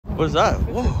What is that?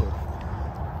 Whoa.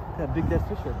 That big dead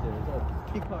fish right there. Is that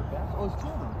a peacock bass? Oh, it's two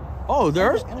of them. Oh,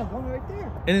 there's... And there's one right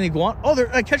there. And an iguana. Oh, there!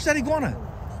 Catch that iguana.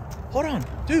 Hold on,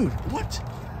 dude. What?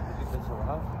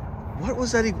 What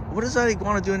was that? What is that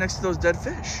iguana doing next to those dead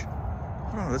fish?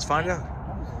 Hold on, let's find out.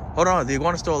 Hold on, the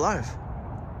iguana's still alive.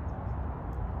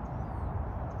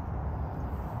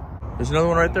 There's another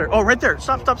one right there. Oh, right there.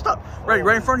 Stop, stop, stop. Right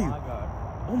in front of you.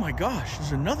 Oh my gosh,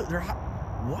 there's another.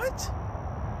 What?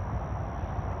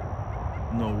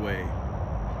 No way.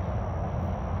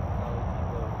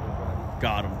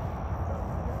 Got him.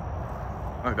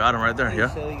 I got him right there.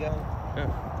 Yeah.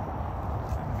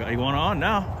 Yeah. Got iguana on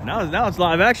now. Now it's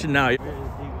live action now. Yeah,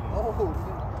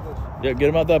 get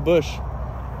him out that bush.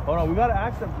 Hold on, we gotta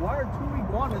ask them, why are two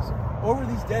iguanas over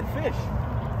these dead fish?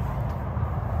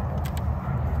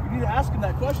 We need to ask him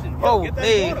that question. Yeah, oh, get that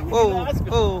hey, iguana. whoa,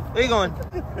 whoa, where you going?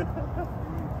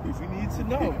 We need to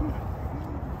know.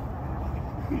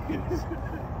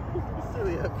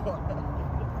 Silly iguana.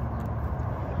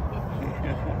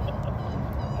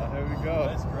 There we go.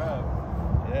 Nice grab.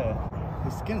 Yeah. The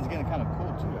skin's getting kind of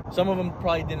cold too. Some of them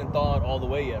probably didn't thaw out all the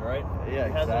way yet, right? Yeah,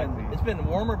 exactly. It's been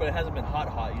warmer, but it hasn't been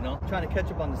hot, you know? Trying to catch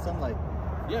up on the sunlight.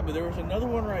 Yeah, but there was another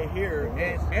one right here,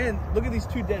 and look at these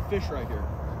two dead fish right here.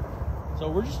 So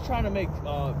we're just trying to make, you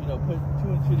know, put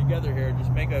two and two together here and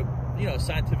just make a, you know,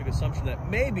 scientific assumption that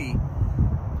maybe,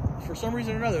 for some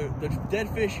reason or another, the dead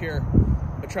fish here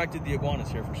attracted the iguanas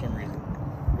here for some reason.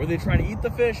 Were they trying to eat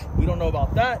the fish? We don't know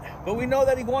about that, but we know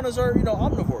that iguanas are, you know,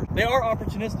 omnivores. They are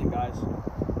opportunistic, guys.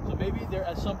 So maybe they're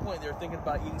at some point they're thinking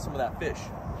about eating some of that fish.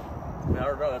 I mean, I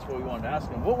don't know. That's what we wanted to ask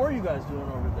them. What were you guys doing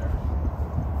over there?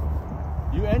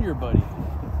 You and your buddy.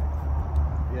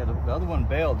 Yeah, the other one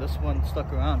bailed. This one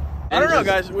stuck around. I don't know,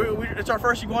 guys. It's our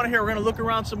first iguana here. We're gonna look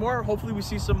around some more. Hopefully, we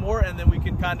see some more, and then we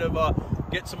can kind of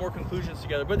get some more conclusions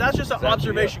together. But that's just an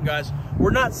observation, guys.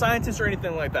 We're not scientists or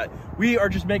anything like that. We are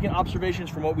just making observations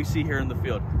from what we see here in the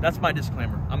field. That's my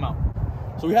disclaimer. I'm out.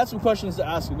 So we had some questions to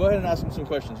ask him. Go ahead and ask him some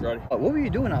questions, Roddy. What were you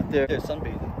doing out there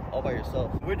sunbathing all by yourself?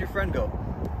 Where'd your friend go?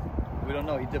 We don't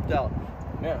know. He dipped out.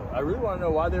 Yeah, I really want to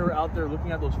know why they were out there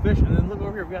looking at those fish. And then look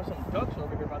over here. We got some ducks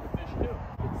over here about the fish too.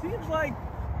 It seems like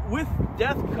with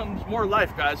death comes more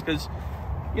life, guys, because,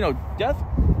 you know, death,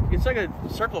 it's like a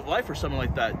circle of life or something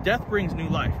like that. Death brings new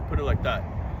life, put it like that.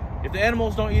 If the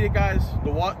animals don't eat it, guys,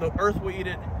 the earth will eat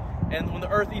it, and when the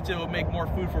earth eats it, it will make more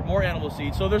food for more animals to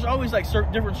eat. So there's always like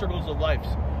different circles of life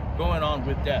going on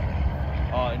with death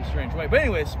in a strange way. But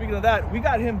anyways, speaking of that, we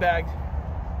got him bagged.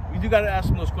 We do got to ask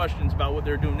him those questions about what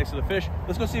they're doing next to the fish.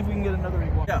 Let's go see if we can get another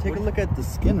iguana. Yeah, take a look at the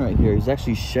skin right here. He's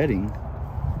actually shedding.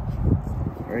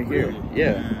 Right here. Really?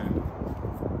 Yeah.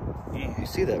 You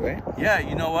see that, right? Yeah,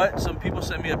 you know what? Some people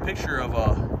sent me a picture of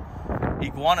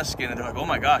iguana skin, and they're like, oh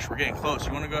my gosh, we're getting close.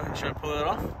 You want to go ahead and try to pull it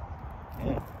off?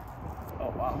 Yeah.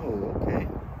 Oh, wow. Oh, okay.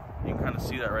 You can kind of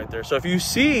see that right there. So if you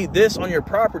see this on your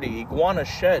property, iguana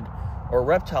shed or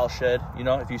reptile shed, you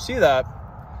know, if you see that,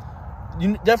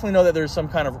 you definitely know that there's some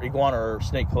kind of iguana or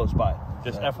snake close by.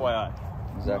 Just FYI.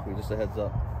 Exactly, just a heads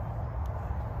up.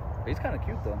 But he's kind of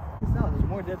cute though. No, there's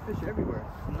more dead fish everywhere.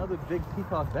 Another big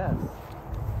peacock bass.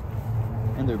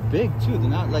 And they're big too. They're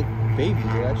not like baby.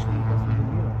 They're actually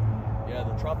yeah,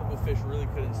 the tropical fish really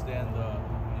couldn't stand you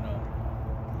know,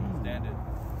 stand it.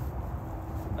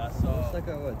 That's it's like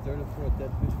a what, third or fourth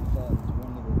dead fish we saw in this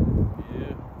one little.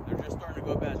 Yeah, they're just starting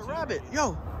to go bad. It's a rabbit,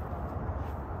 yo.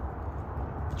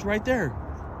 It's right there.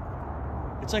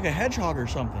 It's like a hedgehog or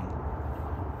something.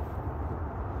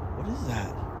 What is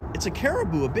that? It's a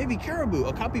caribou, a baby caribou,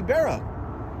 a capybara.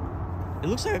 It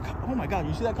looks like a, oh my God,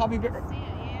 you see that capybara? See it,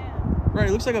 yeah. Right,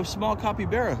 it looks like a small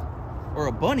capybara or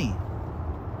a bunny.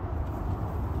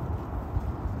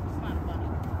 It's not a bunny.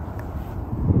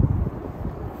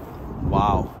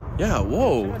 Wow. Yeah,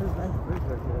 whoa.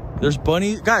 There's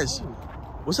bunny, guys,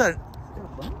 what's that?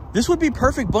 This would be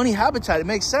perfect bunny habitat. It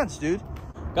makes sense, dude.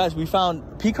 Guys, we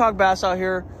found peacock bass out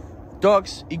here,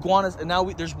 ducks, iguanas, and now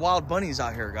there's wild bunnies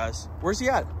out here, guys. Where's he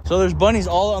at? So there's bunnies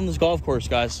all on this golf course,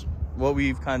 guys. What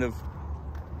we've kind of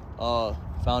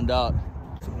found out.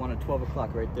 It's one at 12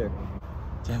 o'clock right there.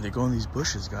 Damn, they go in these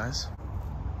bushes, guys.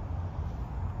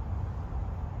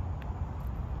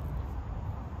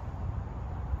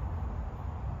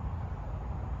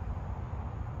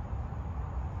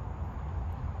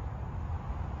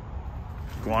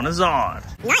 Iguana's on.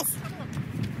 Nice.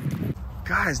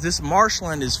 Guys, this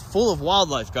marshland is full of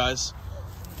wildlife, guys.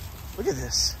 Look at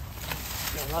this.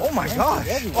 Oh my gosh.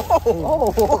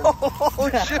 Oh,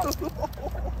 shoot.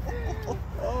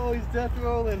 Oh, he's death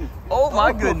rolling. Oh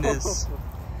my goodness.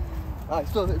 All right,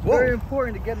 so it's very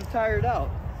important to get him tired out.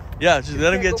 Yeah, just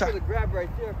let him get tired. tired. The grab right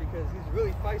there because he's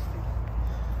really feisty.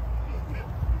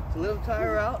 to let him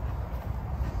tire out.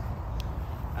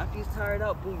 After he's tired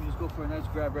out, boom, you just go for a nice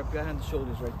grab right behind the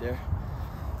shoulders right there.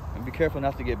 And be careful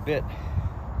not to get bit.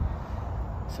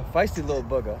 It's a feisty little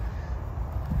bugger.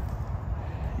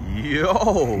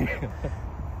 Yo.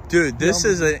 Dude, this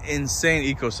is an insane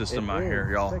ecosystem out here,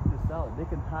 y'all. Check this out. They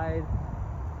can hide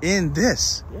in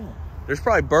this. Yeah. There's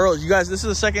probably burrows. You guys, this is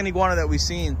the second iguana that we've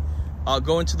seen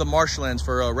go into the marshlands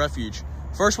for refuge.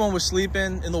 First one was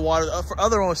sleeping in the water. The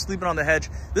other one was sleeping on the hedge.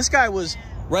 This guy was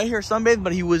right here sunbathing,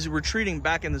 but he was retreating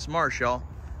back in this marsh, y'all.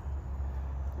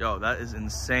 Yo, that is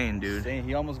insane, dude. Insane.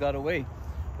 He almost got away.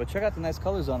 But check out the nice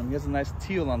colors on him. He has a nice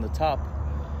teal on the top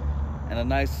and a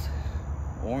nice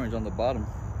orange on the bottom.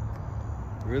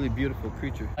 Really beautiful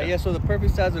creature. Yeah, so the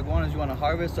perfect size iguanas you want to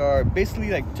harvest are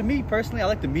basically, like, to me personally, I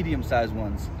like the medium sized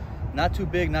ones. Not too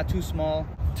big, not too small.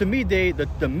 To me,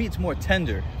 the meat's more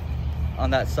tender on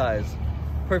that size.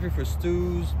 Perfect for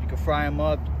stews. You can fry them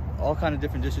up. All kind of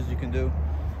different dishes you can do.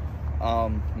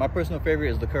 My personal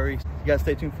favorite is the curry. You gotta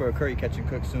stay tuned for a curry catch and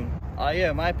cook soon. Yeah,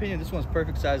 in my opinion, this one's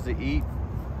perfect size to eat.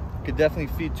 Could definitely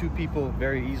feed 2 people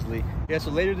very easily. Yeah, so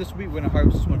later this week, we're gonna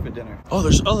harvest this one for dinner. Oh,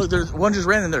 there's one just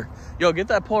ran in there. Yo, get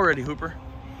that pole ready, Hooper.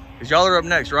 Because y'all are up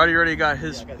next. Roddy already got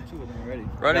his. Yeah, I got the 2 of them already.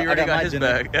 Roddy already got his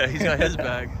bag. Yeah, he's got his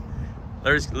bag.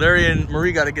 Larry and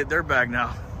Marie got to get their bag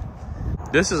now.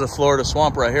 This is a Florida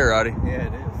swamp right here, Roddy. Yeah,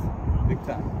 it is. Big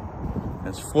time.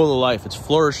 It's full of life. It's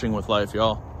flourishing with life,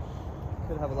 y'all.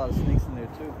 Could have a lot of snakes in there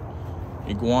too.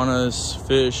 Iguanas,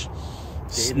 fish,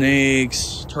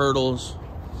 snakes, turtles.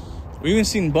 We've even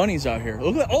seen bunnies out here.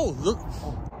 Look at that. Oh, look.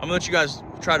 I'm gonna let you guys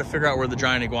try to figure out where the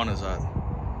giant iguana's at.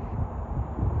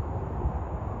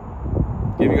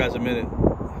 Give you guys a minute.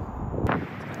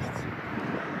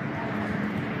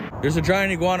 There's a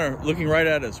giant iguana looking right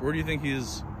at us. Where do you think he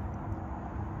is?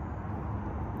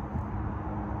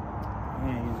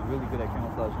 Man, he's really good at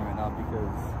camouflaging right now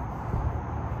because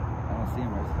I don't see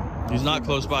him right now. He's not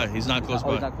close by. He's not close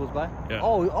by. He's not close by? Yeah.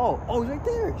 Oh, he's right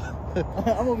there.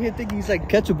 I'm over here thinking he's like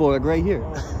catchable, like right here.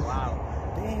 Oh, wow.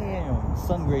 Damn,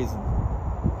 sun grazing.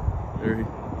 There he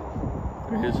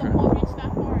is.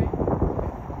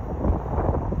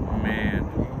 Man.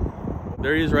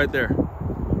 There he is right there.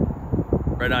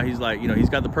 Right now he's like, you know, he's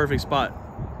got the perfect spot.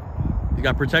 He's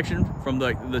got protection from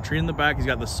the tree in the back. He's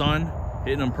got the sun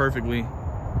hitting him perfectly.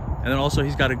 And then also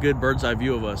he's got a good bird's eye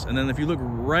view of us. And then if you look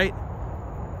right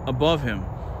above him,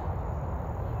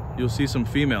 you'll see some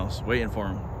females waiting for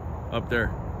him up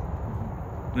there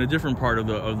in a different part of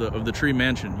the tree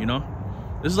mansion, you know?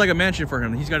 This is like a mansion for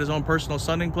him. He's got his own personal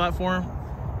sunning platform.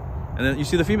 And then you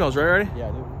see the females, right, Artie? Yeah,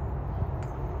 I do.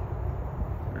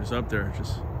 They're just up there,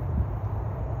 just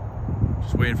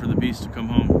waiting for the beast to come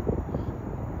home.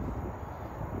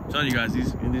 I'm telling you guys,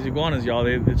 these iguanas, y'all,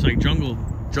 it's like jungle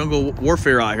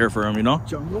warfare out here for them, you know?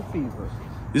 Jungle fever.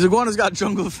 These iguanas got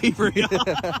jungle fever,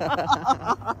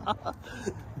 y'all.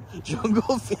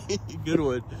 Jungle fever, good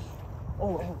one.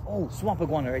 Oh, swamp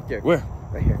iguana right there. Where?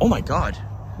 Right here. Oh my God.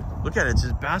 Look at it, it's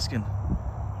just basking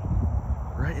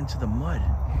right into the mud.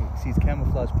 Hey, see, he's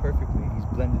camouflaged perfectly. He's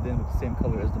blended in with the same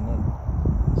color as the mud.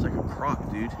 It's like a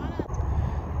croc, dude.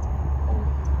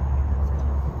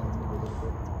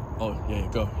 Oh, yeah,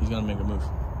 go. He's gonna make a move.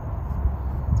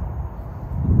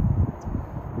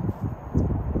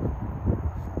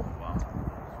 Wow.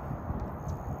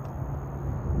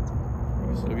 You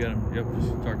can still get him. Yep, just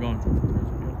start going.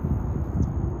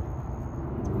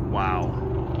 Wow.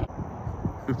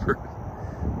 Hooper.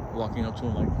 Walking up to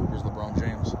him like Hooper's LeBron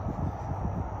James.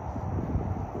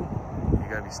 You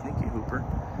gotta be sneaky, Hooper.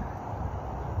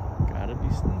 Gotta be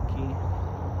sneaky.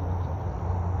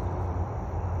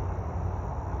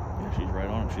 She's right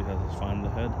on him. She has us find the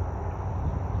head.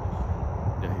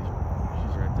 Yeah,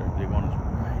 she's right there. The iguana's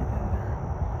right in there.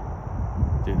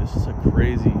 Dude, this is a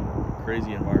crazy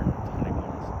environment to hunt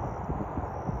iguanas.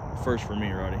 First for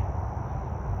me, Roddy.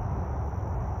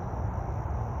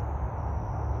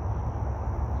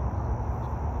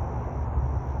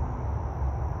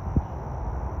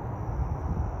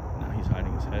 Now he's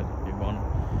hiding his head. The iguana.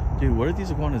 Dude, what are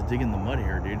these iguanas digging the mud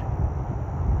here, dude?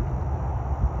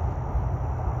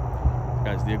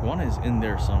 Guys, the iguana is in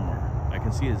there somewhere. I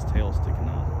can see his tail sticking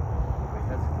out. He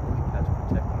has a lily patch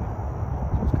protecting him,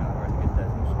 so it's kind of hard to get that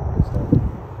new sword installed.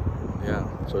 Yeah.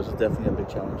 So it's definitely a big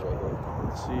challenge right here.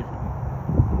 Let's see if you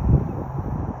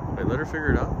can... Wait, let her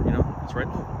figure it out. You know, it's right.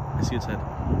 Oh, I see its head.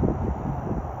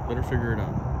 Let her figure it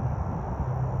out.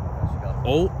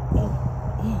 Oh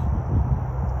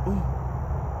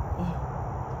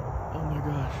my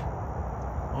gosh.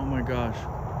 Oh my gosh.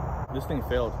 This thing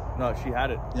failed. No, she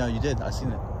had it. No, you did. I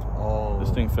seen it. Oh. This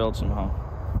thing failed somehow.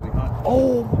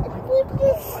 Oh my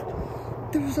goodness.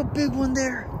 There was a big one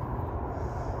there.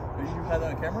 Did you have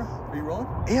that on camera? Are you rolling?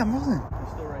 Yeah, I'm rolling.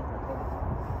 He's still right here.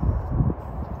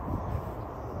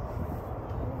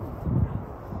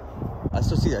 I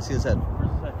still see it. I see his head.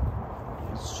 Where's his head?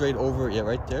 It's straight over. Yeah,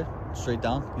 right there. Straight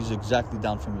down. He's exactly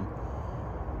down from you.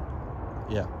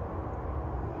 Yeah.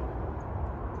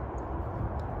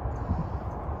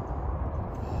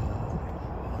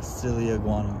 Silly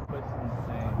iguana. That's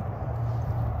insane.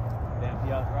 Damn,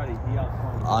 he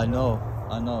outswung me. I know.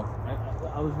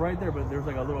 I was right there, but there's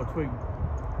like a little twig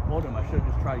holding him. I should have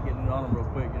just tried getting on him real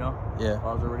quick, you know? Yeah.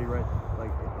 I was already right,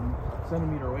 like a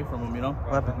centimeter away from him, you know?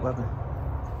 What happened? What happened?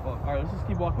 Well, all right, let's just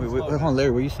keep walking. Wait, hold on,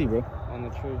 Larry. What do you see, bro? On the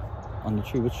tree. On the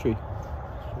tree? Which tree?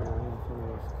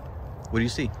 What do you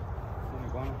see?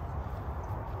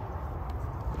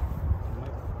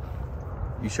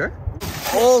 You sure?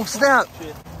 Oh, snap!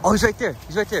 Shit. Oh, he's right there.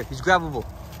 He's right there. He's grabbable.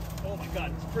 Oh my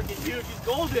god, it's freaking huge. He's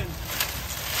golden.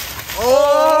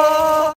 Oh!